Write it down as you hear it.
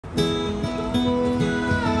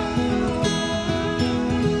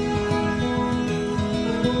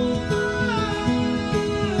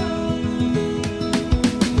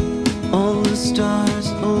stars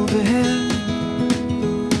overhead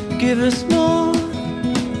give us more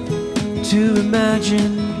to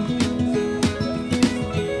imagine.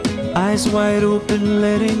 Eyes wide open,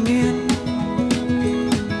 letting in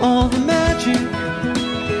all the magic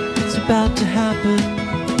that's about to happen.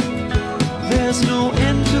 There's no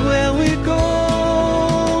end to where we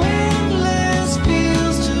go, endless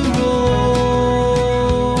fields to roam.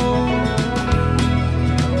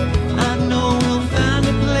 I know we'll find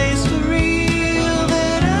a place for real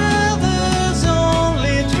that others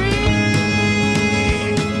only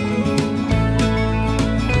dream.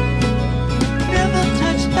 Never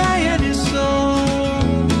touched by any soul,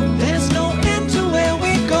 there's no end to where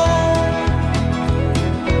we go.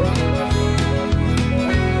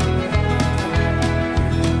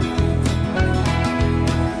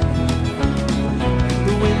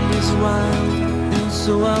 The wind is wild and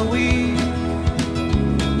so are we,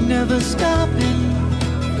 never stopping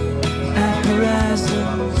at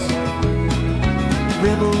horizons.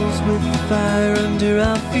 Rebels with fire under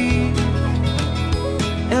our feet.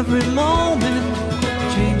 Every moment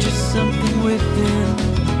changes something within.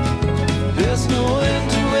 There's no end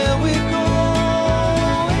to where we go,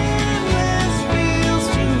 endless fields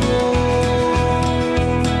to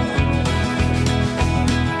roam.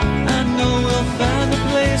 I know we'll find a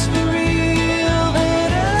place for real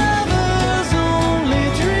that others only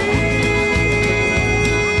dream.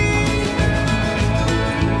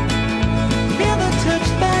 Never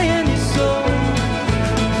touched by any soul,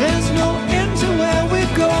 there's no end to where we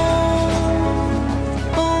go.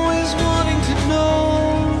 Always wanting to know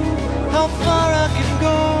how far I can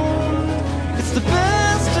go. It's the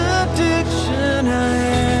best addiction I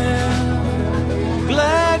have.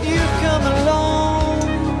 Glad you've come along.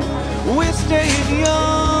 We're staying young.